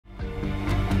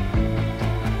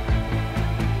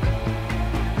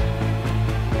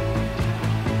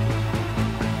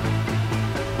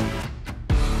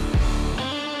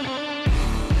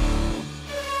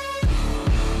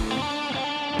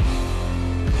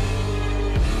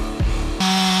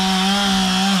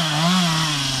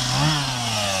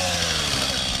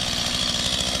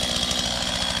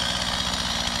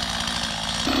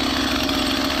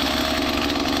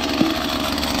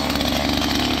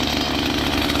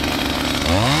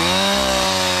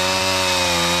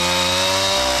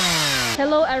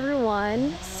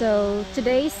everyone. So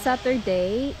today is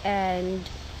Saturday and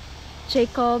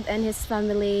Jacob and his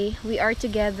family, we are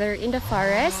together in the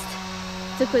forest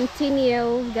to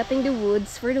continue getting the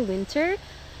woods for the winter,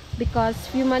 because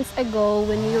a few months ago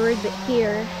when we were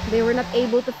here they were not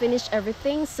able to finish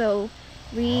everything, so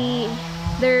his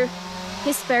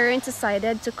parents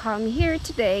decided to come here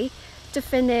today to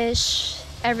finish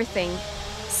everything.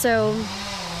 So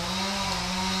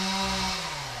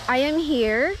I am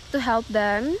here to help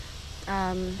them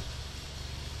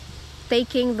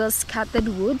taking those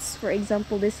cutted woods, for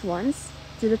example these ones,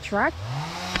 to the truck.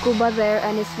 Kuba there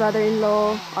and his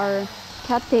brother-in-law are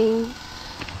cutting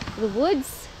the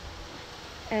woods,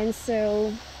 and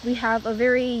so we have a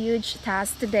very huge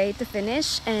task today to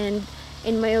finish, and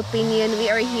in my opinion we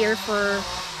are here for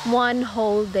one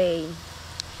whole day.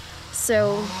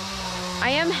 So I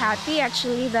am happy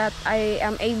actually that I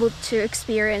am able to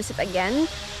experience it again,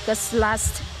 because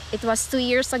it was 2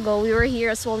 years ago we were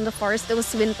here as well in the forest. It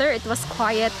was winter, it was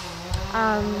quite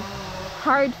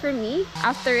hard for me.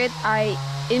 After it I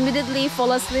immediately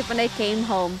fall asleep when I came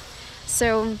home.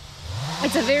 So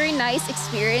it's a very nice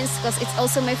experience because it's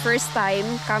also my first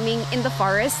time coming in the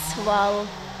forest while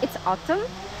it's autumn,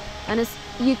 and as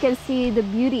you can see the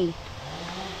beauty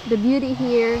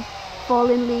here,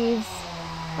 fallen leaves,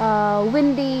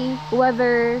 windy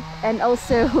weather and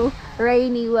also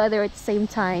rainy weather at the same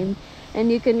time,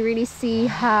 and you can really see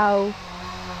how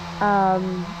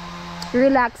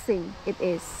relaxing it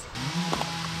is.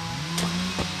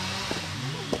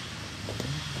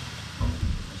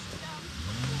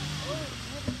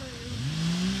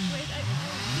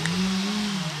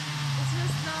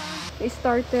 We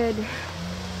started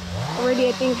already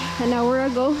I think an hour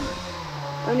ago,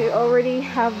 and we already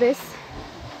have this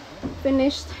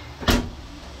finished.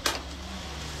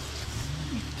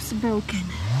 It's broken.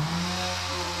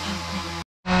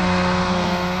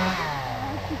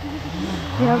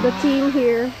 We have the team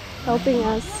here helping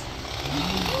us.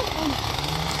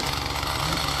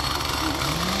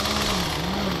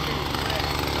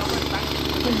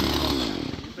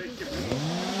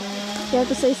 You have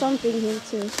to say something here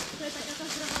too.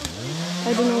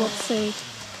 I don't know what to say.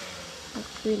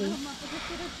 Really.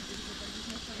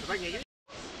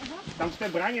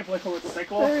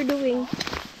 What are you doing?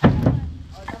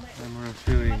 I'm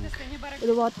refilling.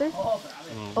 The water?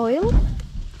 Oil?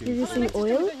 You're using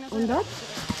oil on that?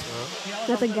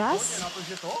 Not a gas?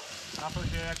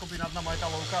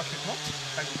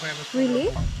 Really?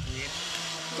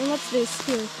 And what's this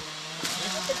here?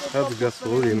 That's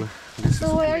gasoline. This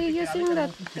So why are you using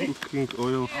that? cooking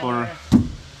oil for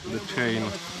the chain.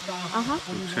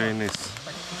 The chain is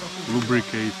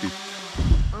lubricated.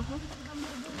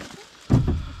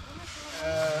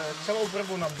 Celou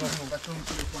brvu na břehnu, tak to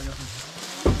musí úplně.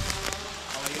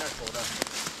 Ale jinak voda.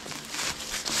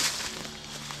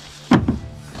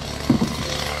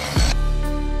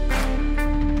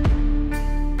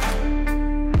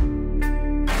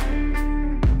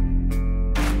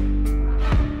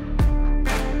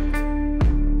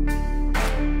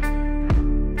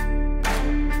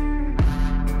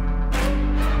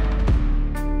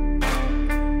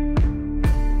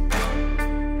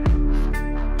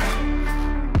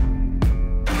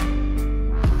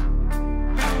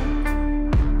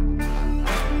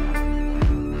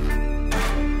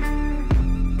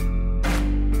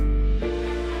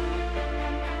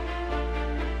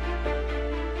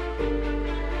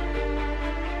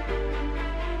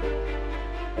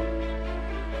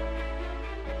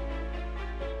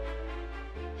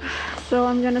 So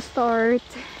I'm gonna start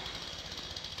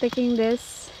taking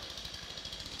this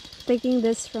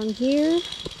from here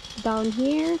down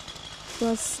here,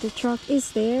 plus the truck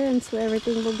is there, and so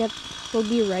everything will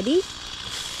be ready.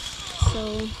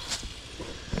 So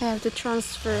I have to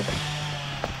transfer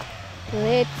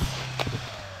it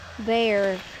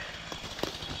there.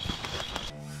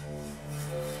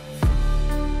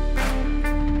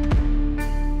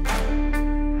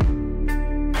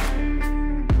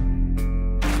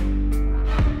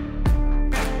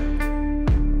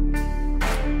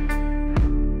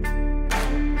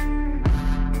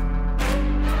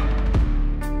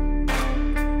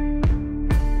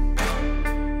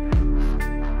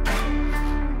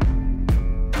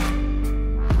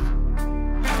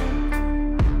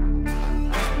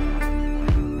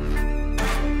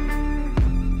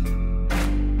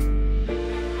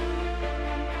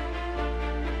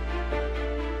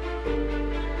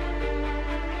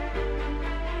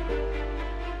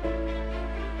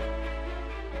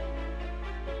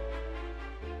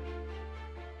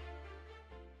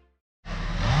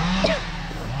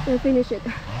 I finish it.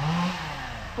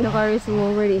 The car is full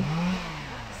already.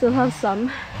 Still have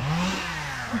some.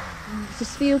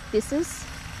 Just few pieces.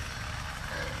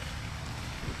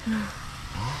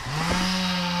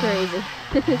 Crazy.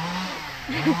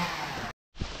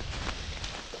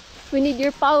 We need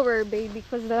your power, baby,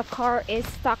 because the car is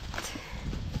stuck.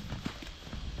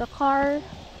 The car...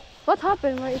 What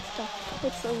happened? Why it's stuck?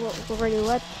 It's already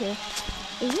wet here.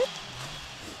 Is it?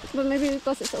 But maybe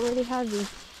because it's already heavy.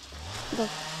 The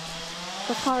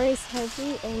car is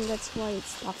heavy and that's why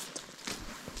it's stuck.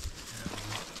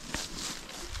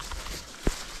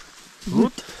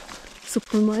 Good.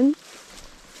 Superman.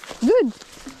 Good.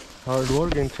 Hard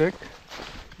work in Czech.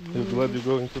 You're glad you're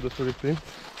going to the Philippines?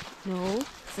 No,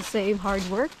 it's the same hard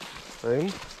work.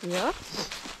 Same. Yeah.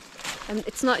 And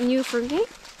it's not new for me.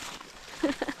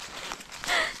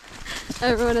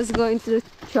 Everyone is going to the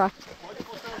truck.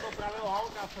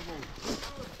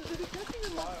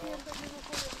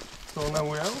 So now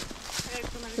we are?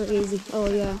 So easy. Oh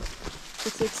yeah.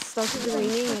 It started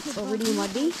raining, it's already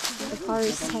muddy. The car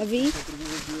is heavy.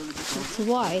 That's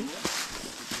why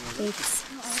it's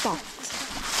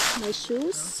stopped.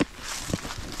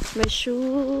 My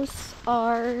shoes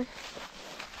are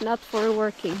not for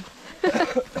working.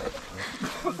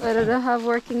 I don't have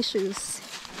working shoes.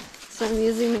 So I'm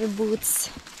using my boots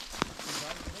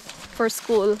for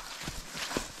school.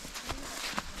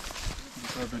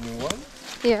 You have a new one?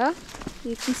 Yeah,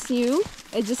 it is new.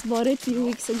 I just bought it a few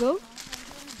weeks ago.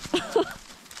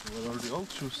 Where are the old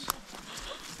shoes?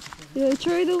 Yeah,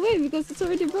 throw it away because it's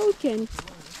already broken.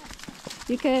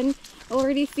 You can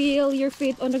already feel your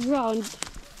feet on the ground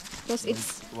because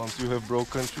it's... Once you have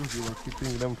broken shoes, you are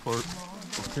keeping them for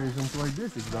occasions like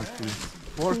this exactly.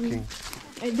 Working.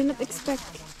 I did not expect.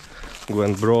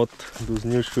 Gwen brought those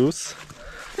new shoes.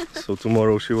 So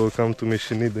tomorrow she will come to me,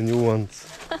 she need the new ones.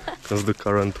 Because the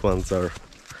current ones are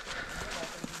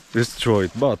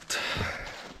destroyed. But...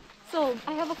 So,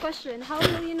 I have a question. How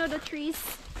will you know the trees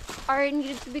are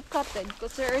needed to be cutted?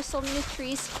 Because there are so many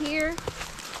trees here.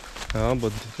 Yeah,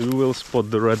 but you will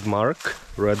spot the red mark,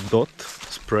 red dot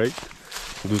sprayed.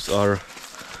 Those are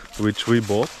which we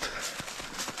bought.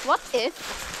 What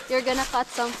if you're gonna cut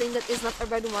something that is not a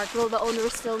red mark? Will the owner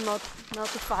still not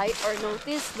notify or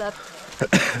notice that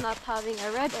it's not having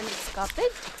a red and it's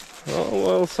cutted? Oh,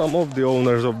 well, some of the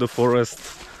owners of the forest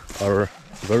are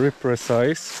very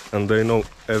precise and they know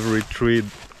every tree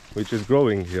which is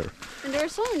growing here. And there are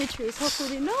so many trees, how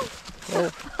could you know? Well,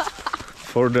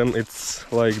 for them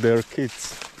it's like their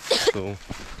kids. So,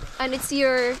 And it's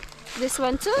your... this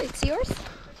one too? It's yours?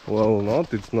 well,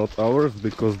 it's not ours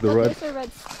because the But red... there's a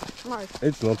red mark.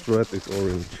 It's not red, it's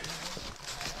orange.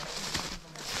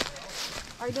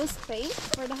 Are those paint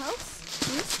for the house?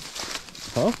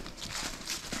 Huh?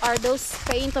 Are those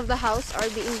paint of the house are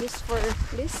being used for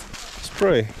this?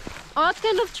 Spray. What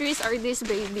kind of trees are these,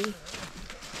 baby?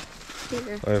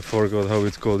 Here. I forgot how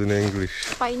it's called in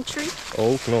English. Pine tree?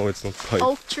 Oak? No, it's not pine.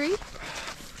 Oak tree?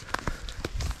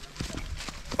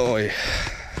 Oi.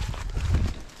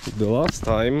 The last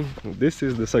time, this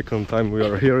is the second time we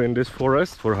are here in this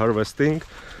forest for harvesting.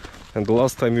 And the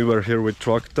last time we were here with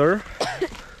tractor.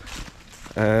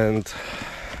 And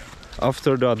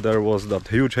after that there was that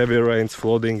huge heavy rains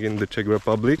flooding in the Czech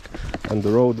Republic and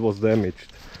the road was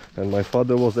damaged. And my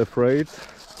father was afraid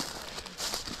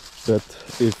that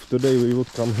if today we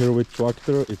would come here with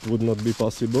tractor it would not be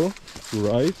possible to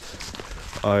ride.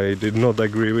 I did not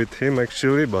agree with him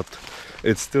actually, but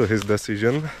it's still his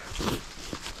decision.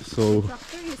 So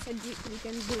Tractor? You said we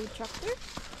can do tractor?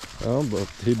 yeah, but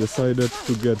he decided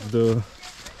to get the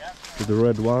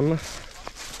red one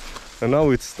and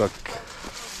now it's stuck.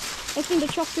 I think the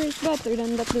tractor is better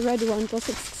than the red one because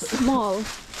it's small,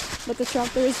 but the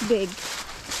tractor is big.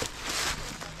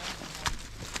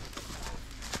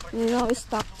 And now it's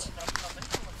stuck.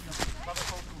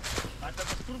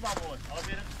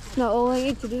 Now all I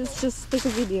need to do is just take a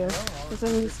video because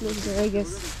I'm useless there, I guess.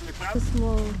 It's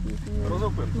small.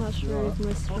 I'm not sure if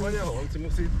my screen.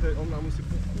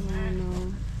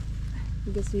 No. I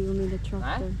guess we will need a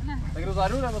tractor.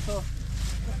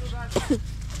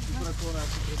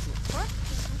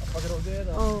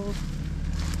 Oh.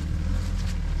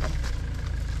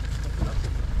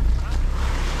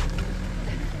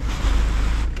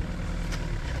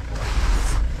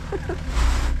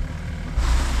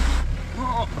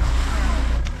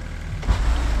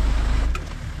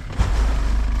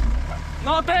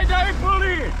 No te llaves,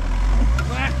 Puli!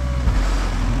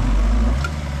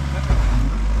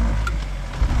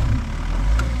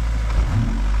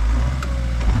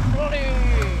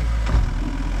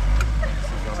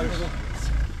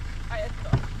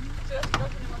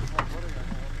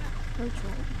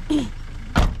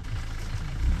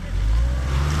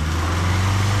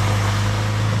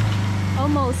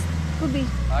 be.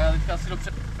 A já teďka si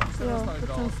dobře se Yeah, nastavit put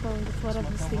dál. some stone. That's what I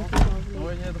was thinking of. No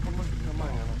je to podloží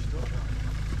normálně, máš to?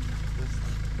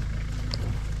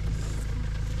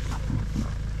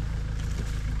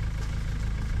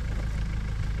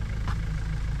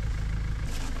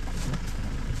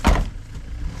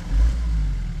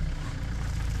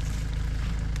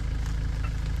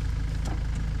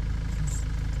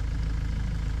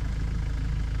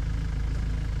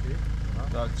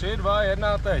 Tak 3, 2,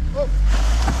 1, teď.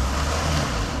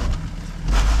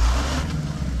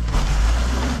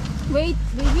 Wait,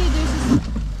 baby, there's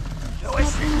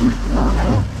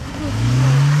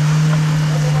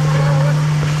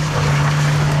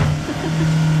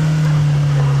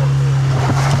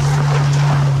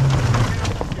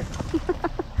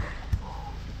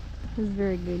He's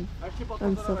very good.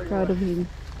 I'm so proud of him.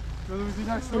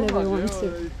 And everyone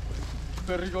too.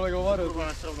 Perry kolegové, To bude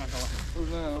nesrovnat, ale už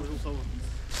ne, no. už musel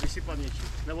vysypat něčí.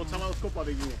 Nebo třeba odkopat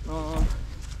jedině. No,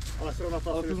 Ale srovnat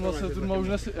ale tu už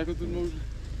nesi, jako tu už...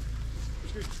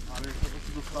 Ale když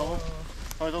to dostalo.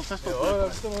 Ale to cestou. Jo,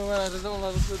 já si to máme nařezal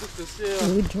na tu cestě a...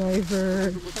 Good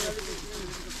driver.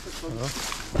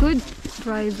 Good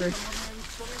driver.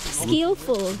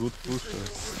 Skillful. Good pusher.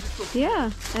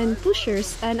 Yeah, and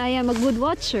pushers. And I am a good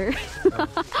watcher.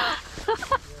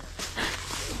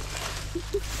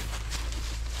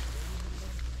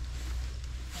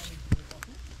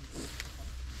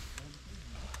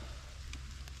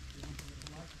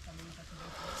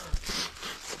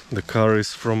 The car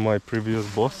is from my previous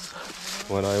boss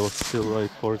when I was still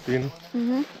like 14,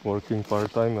 working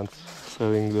part-time and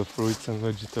selling the fruits and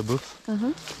vegetables.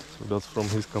 So that's from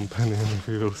his company and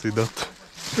we will see that.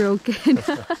 Broken.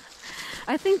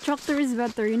 I think tractor is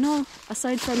better, you know.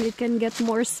 Aside from you can get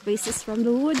more spaces from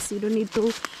the woods, you don't need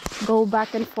to go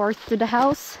back and forth to the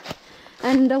house.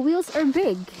 And the wheels are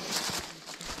big.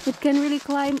 It can really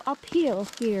climb uphill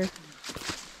here.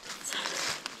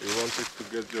 You wanted to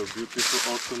get your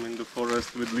beautiful autumn in the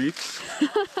forest with leaves?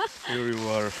 Here you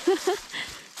are.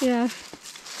 Yeah,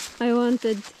 I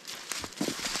wanted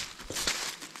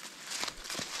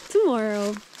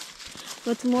tomorrow,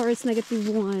 but tomorrow is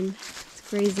 -1. It's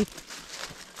crazy.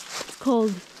 It's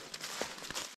cold.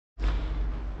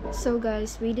 So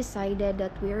guys, we decided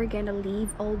that we are gonna leave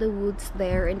all the woods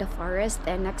there in the forest,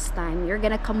 and next time we're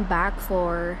gonna come back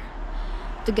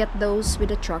to get those with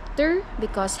the tractor,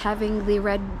 because having the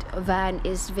red van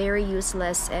is very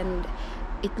useless and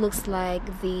it looks like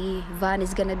the van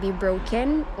is gonna be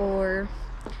broken, or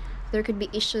there could be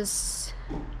issues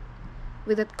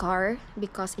with that car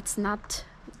because it's not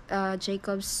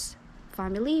Jacob's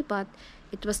family, but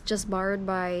it was just borrowed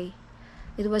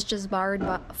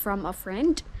from a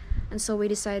friend. And so we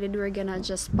decided we're gonna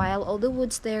just pile all the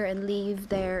woods there and leave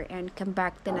there and come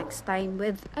back the next time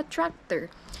with a tractor.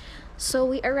 So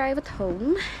we arrive at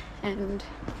home, and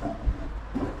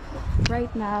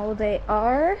right now they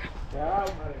are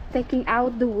taking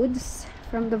out the woods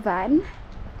from the van.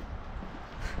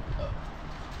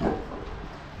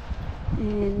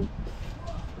 And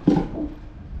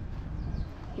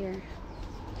here.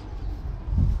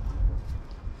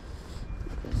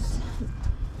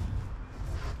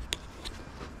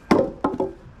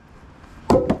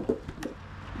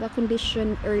 The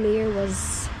condition earlier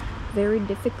was very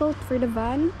difficult for the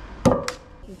van.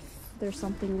 If there's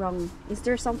something wrong. Is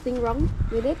there something wrong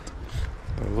with it?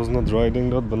 I was not riding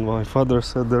that, but my father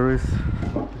said there is.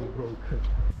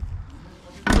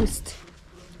 Used.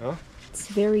 Huh? It's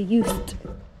very used.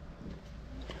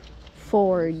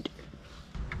 Ford.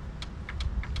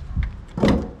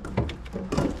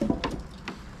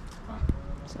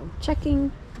 So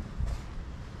checking.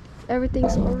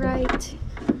 Everything's alright.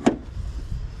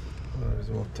 There is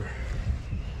water.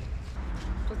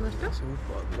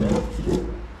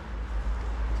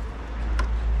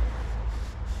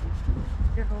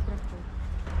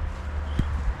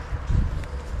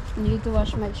 I need to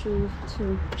wash my shoes.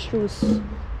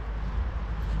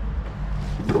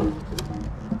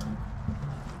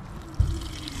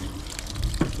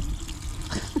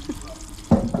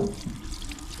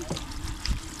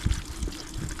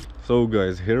 So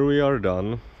guys, here we are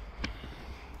done.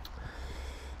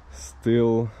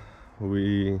 Still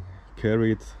we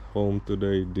carried home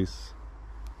today these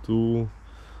 2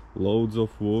 loads of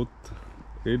wood.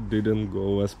 It didn't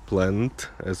go as planned,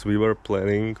 as we were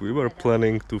planning. We were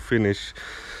planning to finish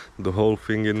the whole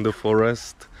thing in the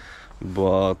forest,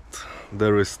 but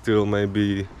there is still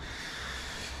maybe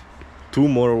 2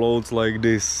 more loads like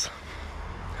this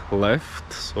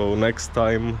left. So next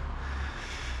time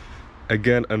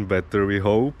again and better, we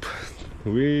hope.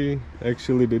 We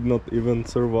actually did not even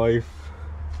survive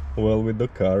well with the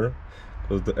car,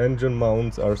 because the engine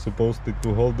mounts are supposed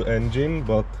to hold the engine,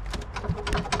 but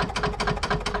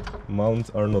mounts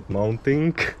are not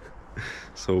mounting.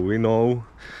 So we know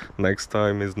next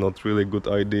time is not really good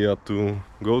idea to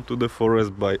go to the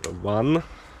forest by one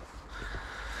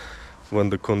when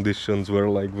the conditions were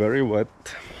like very wet.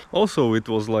 Also it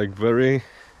was like very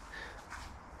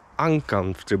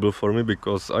uncomfortable for me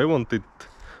because I wanted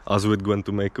us with Gwen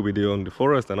to make a video on the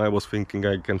forest, and I was thinking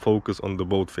I can focus on the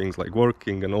both things, like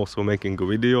working and also making a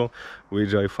video,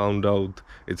 which I found out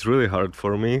it's really hard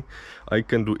for me. I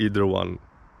can do either one,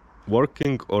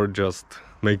 working or just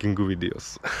making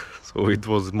videos. So it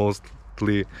was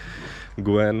mostly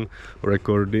Gwen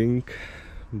recording,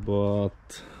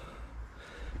 but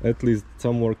at least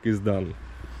some work is done.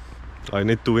 I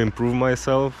need to improve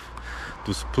myself,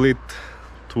 to split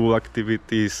two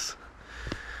activities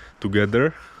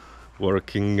together,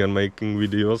 working and making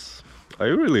videos. I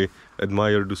really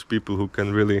admire those people who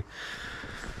can really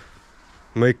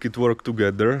make it work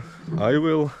together. I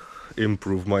will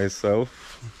improve myself,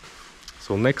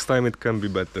 so next time it can be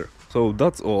better. So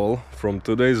that's all from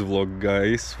today's vlog,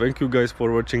 guys. Thank you guys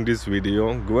for watching this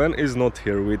video. Gwen is not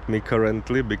here with me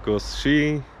currently because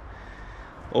she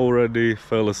already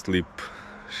fell asleep.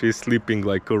 She's sleeping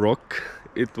like a rock.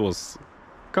 It was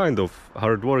kind of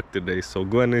hard work today, so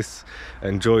Gwen is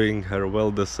enjoying her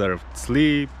well-deserved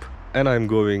sleep, and I'm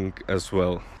going as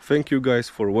well. Thank you guys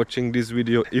for watching this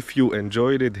video. If you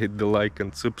enjoyed it, hit the like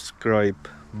and subscribe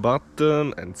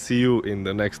button, and see you in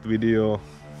the next video.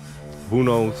 Who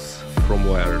knows from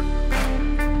where.